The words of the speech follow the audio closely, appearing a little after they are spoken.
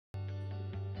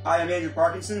Hi, I'm Andrew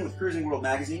Parkinson with Cruising World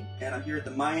Magazine, and I'm here at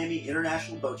the Miami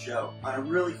International Boat Show on a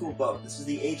really cool boat. This is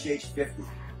the HH50.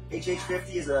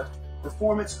 HH50 is a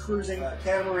performance cruising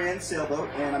catamaran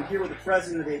sailboat, and I'm here with the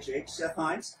president of HH, Seth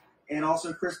Hines, and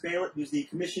also Chris Bailitt, who's the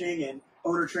commissioning and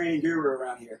owner training guru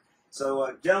around here.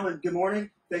 So, gentlemen, good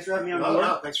morning. Thanks for having me on board.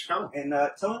 No, thanks for coming. And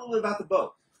tell me a little bit about the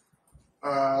boat.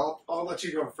 I'll let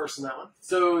you go first on that one.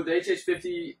 So the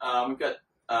HH50, we've got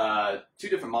two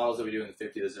different models that we do in the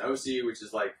 50. There's an OC, which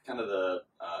is like kind of the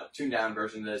tuned down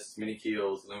version of this. Mini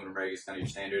keels, aluminum rig is kind of your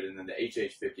standard. And then the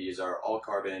HH50 is our all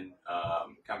carbon,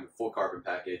 kind of full carbon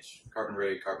package, carbon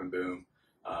rig, carbon boom,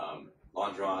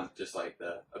 laundrant, just like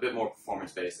a bit more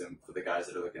performance based and for the guys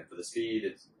that are looking for the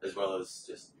speed as well as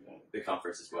just the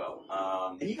comforts as well.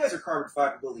 And you guys are carbon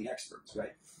fiber building experts,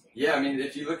 right? Yeah, I mean,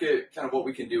 if you look at kind of what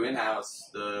we can do in-house,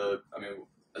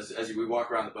 as we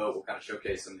walk around the boat, we'll kind of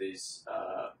showcase some of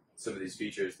these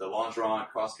features. The laundrant,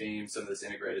 cross beam, some of this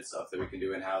integrated stuff that we can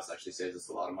do in-house actually saves us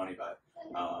a lot of money by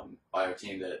our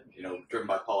team that, driven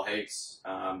by Paul Hakes,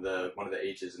 one of the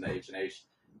H's in the H&H,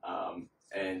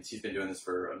 and he's been doing this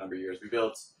for a number of years. We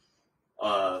built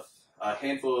a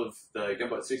handful of the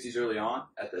gunboat 60s early on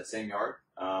at that same yard,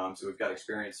 so we've got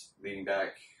experience leading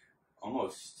back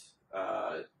almost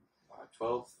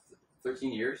 12,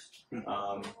 13 years.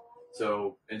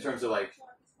 So in terms of like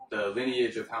the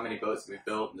lineage of how many boats we've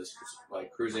built in this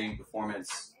like cruising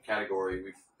performance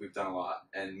category, we've done a lot,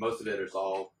 and most of it is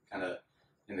all kind of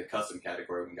in the custom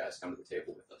category when guys come to the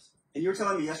table with us. And you were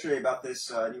telling me yesterday about this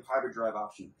new hybrid drive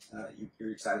option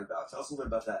you're excited about. Tell us a little bit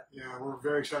about that. Yeah, we're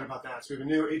very excited about that. So we have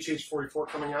a new HH44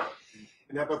 coming out,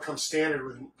 and that boat comes standard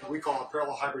with what we call a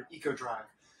parallel hybrid eco drive.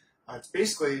 It's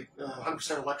basically a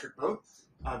 100% electric boat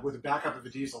with a backup of a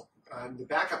diesel. The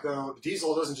backup, though, the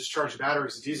diesel doesn't just charge the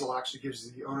batteries. The diesel actually gives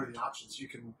the owner the options. You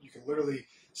can literally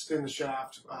spin the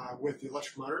shaft with the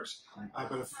electric motors.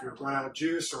 But if you're running out of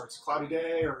juice, or it's a cloudy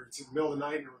day, or it's in the middle of the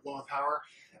night and you're low on power,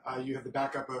 you have the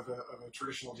backup of a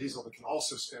traditional diesel that can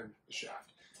also spin the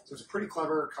shaft. So it's a pretty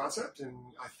clever concept, and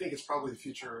I think it's probably the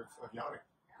future of yachting.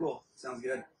 Cool. Sounds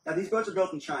good. Now, these boats are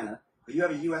built in China, but you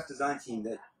have a U.S. design team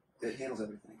that handles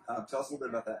everything. Tell us a little bit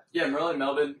about that. Yeah, Merle and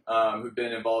Melvin, who've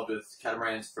been involved with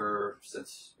catamarans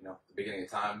since the beginning of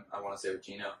time. I want to say with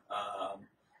Gino.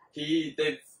 We've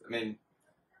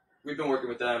been working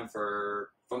with them from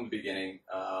the beginning,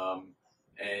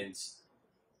 and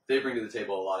they bring to the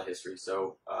table a lot of history.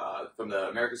 So from the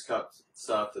America's Cup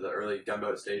stuff to the early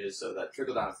gunboat stages, so that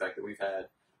trickle down effect that we've had,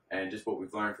 and just what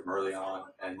we've learned from early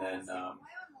on, and then.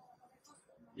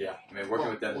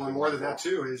 Working with them. Well, more than that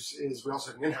too is we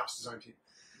also have an in-house design team.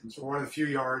 So we're one of the few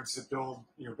yards that build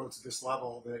boats at this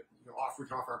level that we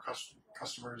can offer our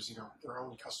customers their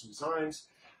own custom designs.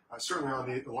 Certainly on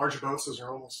the larger boats, those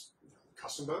are almost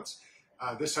custom boats.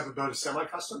 This type of boat is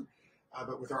semi-custom,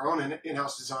 but with our own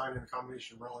in-house design and a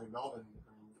combination of Merle and Melvin, we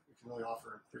can really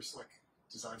offer a pretty slick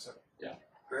design setup. Yeah.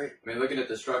 Great. Looking at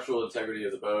the structural integrity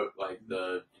of the boat, like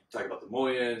you talk about the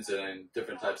mullions and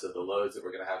different types of the loads that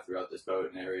we're going to have throughout this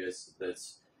boat in areas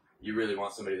you really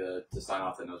want somebody to sign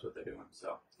off that knows what they're doing.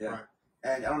 So yeah. Right.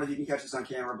 And I don't know if you can catch this on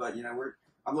camera, but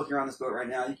I'm looking around this boat right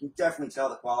now. You can definitely tell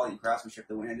the quality and craftsmanship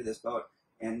that went into this boat.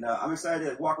 And I'm excited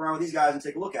to walk around with these guys and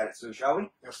take a look at it. So shall we?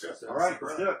 Let's do it. All right,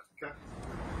 let's do it. Okay.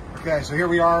 Okay, so here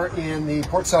we are in the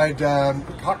portside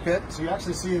cockpit. So you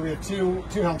actually see we have two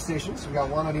helm stations. We got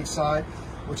one on each side,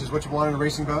 which is what you want in a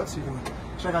racing boat. So you can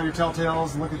check out your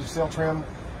telltales and look at your sail trim,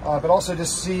 but also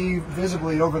just see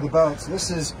visibly over the boat. So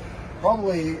this is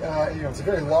probably, it's a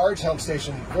very large helm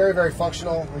station, very, very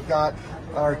functional. We've got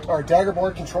our dagger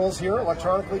board controls here,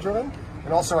 electronically driven,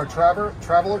 and also our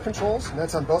traveler controls, and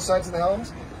that's on both sides of the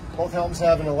helms. Both helms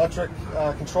have an electric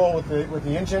control with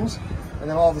the engines, and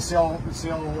then all the sail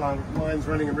lines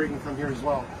running and rigging from here as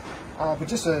well. But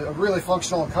just a really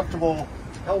functional and comfortable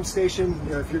helm station.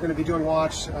 If you're going to be doing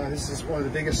watch, this is one of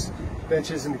the biggest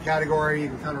benches in the category. You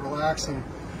can kind of relax and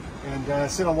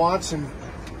sit on watch and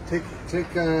take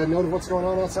note of what's going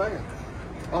on outside.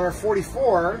 On our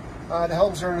 44, the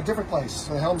helms are in a different place.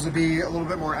 So the helms would be a little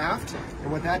bit more aft,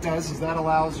 and what that does is that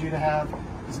allows you to have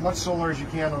as much solar as you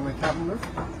can on the cabin roof.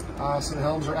 So the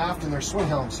helms are aft and they're swing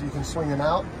helms, so you can swing them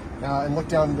out and look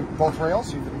down both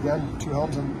rails. Again, two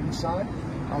helms on each side.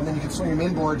 And then you can swing them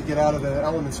inboard to get out of the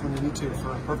elements when you need to,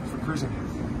 perfect for cruising.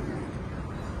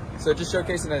 So just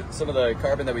showcasing some of the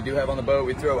carbon that we do have on the boat.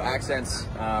 We throw accents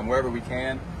wherever we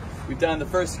can. We've done the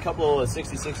first couple of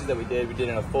 66s that we did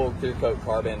in a full clear coat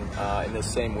carbon in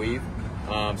this same weave.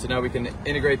 So now we can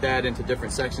integrate that into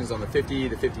different sections on the 50,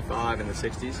 the 55, and the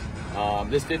 60s.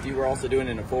 This 50 we're also doing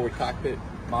in a forward cockpit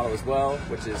model as well,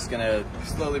 which is going to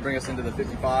slowly bring us into the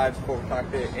 55 forward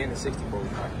cockpit and the 60 forward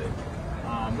cockpit.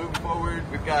 Moving forward,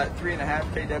 we've got 3.5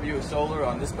 kW of solar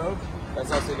on this boat.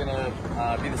 That's also going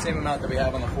to be the same amount that we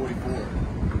have on the 44.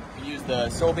 We use the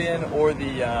Solvian or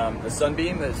the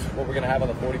Sunbeam. That's what we're going to have on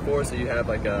the 44. So you have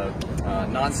like a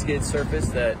non-skid surface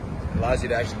that allows you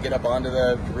to actually get up onto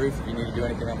the roof if you need to do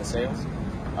anything on the sails.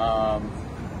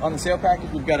 On the sail package,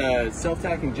 we've got a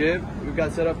self-tacking jib we've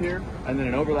got set up here, and then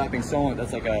an overlapping solent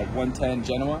that's like a 110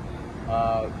 Genoa.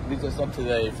 Leads us up to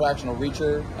the fractional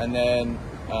reacher, and then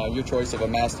your choice of a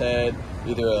masthead,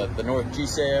 either the North G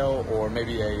sail or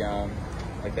maybe a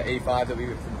like the A5 that we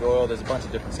get from Doyle. There's a bunch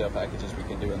of different sail packages we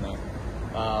can do in there.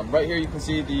 Right here you can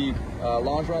see the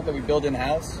longeron that we build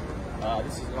in-house.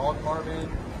 This is an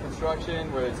all-carbon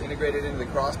construction where it's integrated into the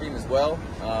crossbeam as well.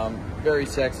 Very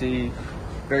sexy,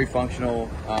 very functional.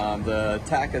 The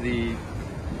tack of the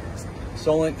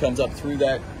solent comes up through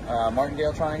that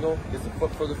martingale triangle, gets the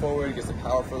foot further forward, gets the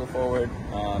power further forward.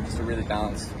 Just a really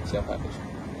balanced sail package.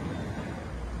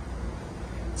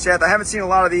 Seth, I haven't seen a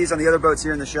lot of these on the other boats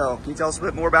here in the show. Can you tell us a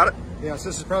bit more about it? Yeah, so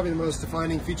this is probably the most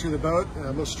defining feature of the boat,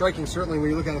 most striking certainly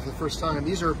when you look at it for the first time.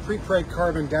 These are pre-preg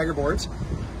carbon dagger boards.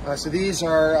 So these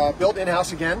are built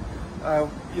in-house again.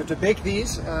 You have to bake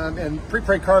these, and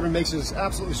pre-preg carbon makes it as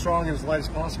absolutely strong and as light as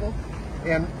possible.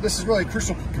 And this is really a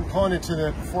crucial component to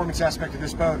the performance aspect of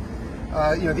this boat.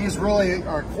 These really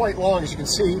are quite long, as you can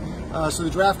see. So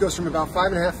the draft goes from about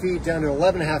 5.5 feet down to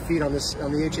 11.5 feet on the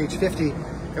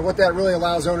HH50. And what that really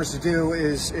allows owners to do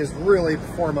is really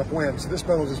perform upwind. So this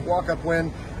boat will just walk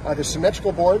upwind. There's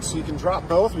symmetrical boards, so you can drop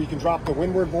both, or you can drop the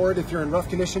windward board if you're in rough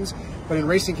conditions. But in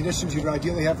racing conditions, you'd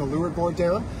ideally have the leeward board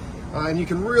down. And you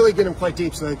can really get them quite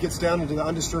deep, so it gets down into the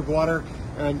undisturbed water,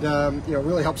 and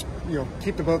really helps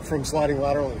keep the boat from sliding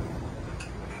laterally.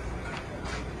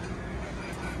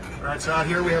 All right, so out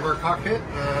here we have our cockpit.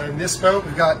 In this boat,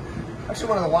 we've got actually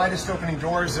one of the widest opening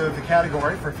doors of the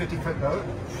category for a 50-foot boat.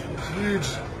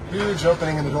 Huge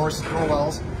opening in the doors to door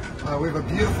wells. We have a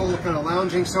beautiful kind of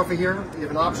lounging sofa here. We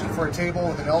have an option for a table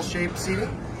with an L-shaped seating.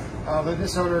 But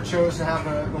this owner chose to have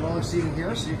the lounge seating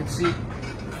here, so you can seat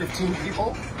 15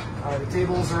 people. The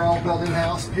tables are all built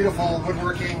in-house. Beautiful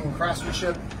woodworking and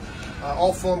craftsmanship.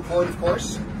 All foam core, of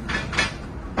course.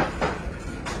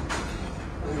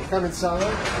 We come inside,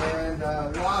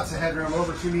 and lots of headroom,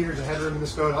 over 2 meters of headroom in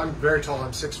this boat. I'm very tall,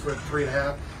 I'm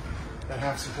 6'3.5". That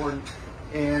half's important.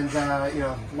 And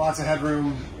lots of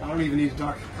headroom. I don't even need a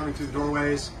duct coming through the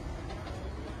doorways.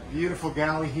 Beautiful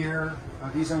galley here.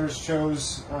 These owners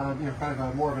chose kind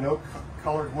of more of an oak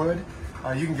colored wood.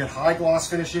 You can get high gloss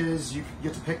finishes. You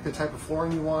get to pick the type of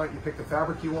flooring you want. You pick the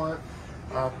fabric you want.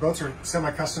 Boats are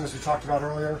semi-custom, as we talked about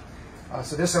earlier.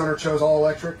 So this owner chose all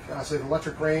electric. So they have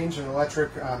electric range, and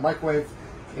electric microwave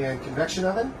and convection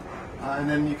oven. And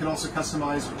then you can also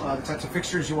customize the types of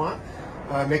fixtures you want.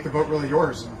 Make the boat really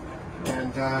yours,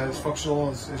 and as functional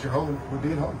as your home would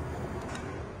be at home.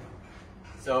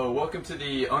 So welcome to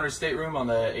the owner's stateroom on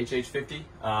the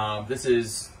HH50. This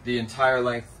is the entire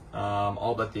length,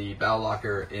 all but the bow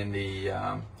locker in the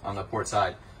on the port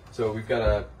side. So we've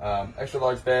got a extra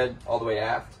large bed all the way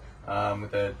aft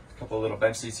with a couple of little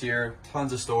bench seats here,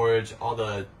 tons of storage. All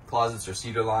the closets are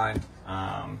cedar lined.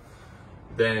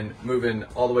 Then moving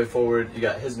all the way forward, you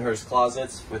got his and hers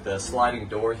closets with a sliding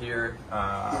door here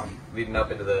leading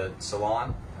up into the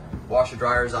salon. Washer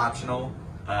dryer is optional.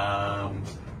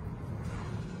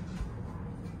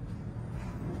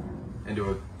 Into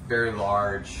a very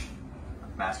large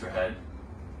master head.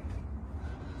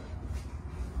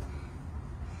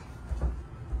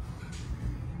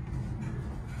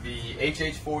 The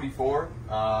HH44,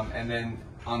 and then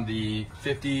on the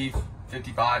 50,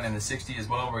 55, and the 60 as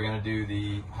well, we're going to do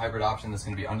the hybrid option that's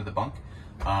going to be under the bunk.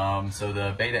 So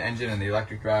the beta engine and the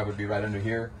electric drive would be right under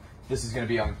here. This is going to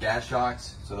be on gas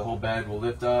shocks, so the whole bed will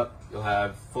lift up. You'll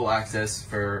have full access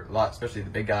for a lot, especially the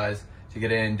big guys, to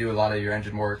get in, do a lot of your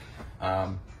engine work,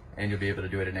 and you'll be able to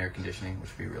do it in air conditioning,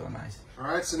 which would be really nice. All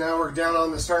right, so now we're down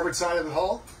on the starboard side of the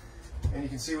hull, and you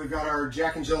can see we've got our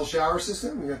Jack and Jill shower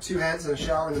system. We've got 2 heads and a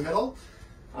shower in the middle.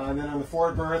 And then on the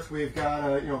forward berth, we've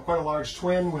got quite a large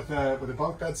twin with a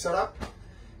bunk bed set up.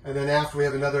 And then aft, we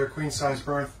have another queen-size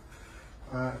berth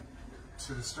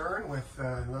to the stern with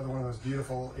another one of those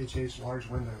beautiful HH large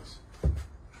windows.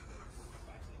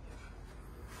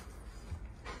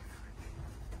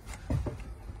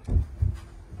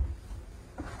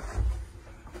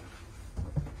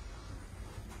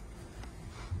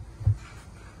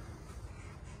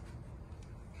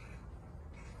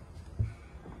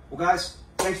 Well, guys,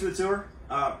 thanks for the tour.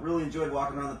 Really enjoyed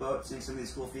walking around the boat, seeing some of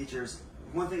these cool features.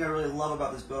 One thing I really love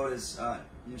about this boat is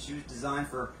she was designed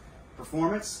for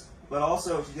performance, but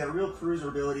also she's got a real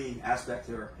cruiserability aspect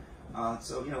to her.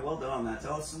 So, well done on that.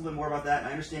 Tell us a little bit more about that.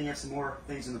 I understand you have some more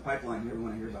things in the pipeline here we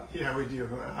want to hear about. Yeah, we do.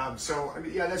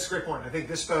 Yeah, that's a great point. I think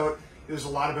this boat, there's a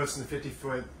lot of boats in the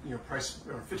 50-foot, price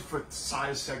or 50-foot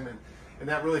size segment, and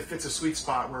that really fits a sweet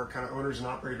spot where kind of owners and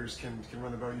operators can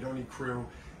run the boat. You don't need crew.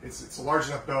 It's a large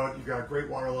enough boat. You've got a great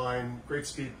water line, great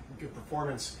speed, good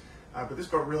performance, but this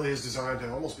boat really is designed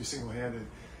to almost be single-handed,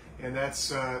 and that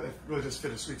really does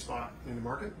fit a sweet spot in the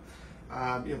market.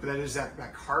 But that is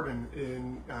that carbon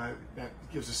that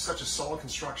gives us such a solid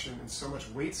construction and so much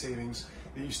weight savings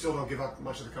that you still don't give up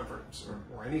much of the comfort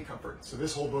or any comfort. So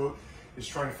this whole boat is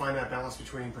trying to find that balance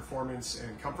between performance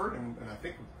and comfort, and I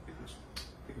think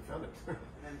we found it.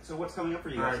 And so what's coming up for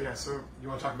you guys? All right, yeah, so you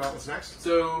want to talk about what's next?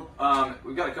 So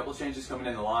we've got a couple of changes coming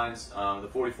in the lines. The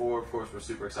 44, of course, we're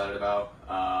super excited about,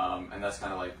 and that's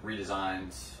kind of like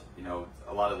redesigned,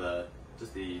 a lot of the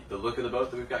look of the boat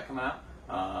that we've got coming out.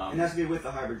 It has to be with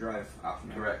the hybrid drive option.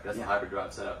 Right? Correct. That's the hybrid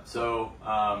drive setup. So,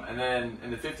 and then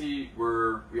in the 50,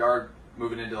 we are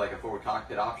moving into like a forward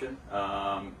cockpit option,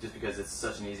 just because it's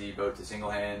such an easy boat to single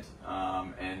hand,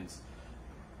 and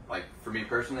like for me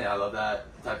personally, I love that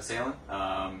type of sailing,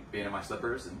 being in my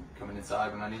slippers and coming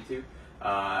inside when I need to.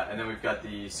 And then we've got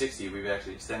the 60. We've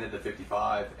actually extended the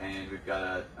 55, and we've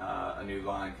got a new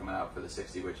line coming out for the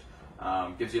 60, which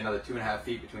gives you another 2.5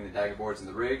 feet between the dagger boards and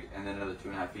the rig, and then another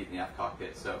 2.5 feet in the aft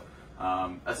cockpit. So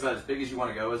that's about as big as you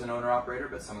want to go as an owner-operator,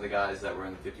 but some of the guys that were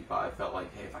in the 55 felt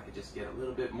like, hey, if I could just get a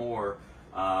little bit more.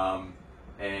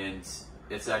 And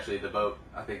it's actually the boat,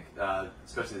 I think,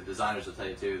 especially the designers will tell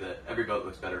you too, that every boat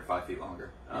looks better 5 feet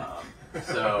longer.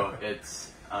 So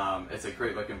it's a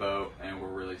great looking boat, and we're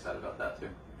really excited about that too.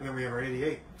 And then we have our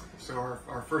 88. So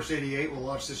our first 88 will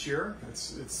launch this year.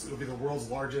 It'll be the world's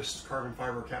largest carbon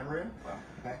fiber catamaran. Wow.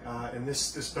 Okay. And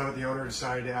this boat, the owner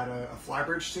decided to add a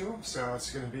flybridge to, so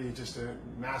it's going to be just a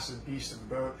massive beast of a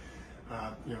boat.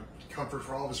 Comfort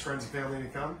for all of his friends and family to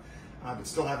come, but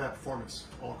still have that performance,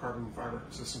 all carbon fiber.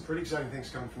 So some pretty exciting things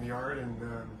coming from the yard, and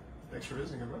thanks for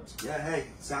visiting our boats. Yeah, hey,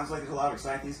 sounds like there's a lot of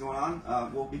exciting things going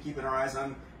on. We'll be keeping our eyes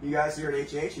on you guys here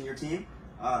at HH and your team.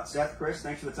 Seth, Chris,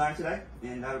 thanks for the time today,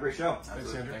 and have a great show.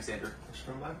 Absolutely. Thanks, Andrew. Thanks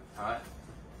for coming by. All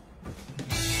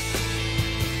right.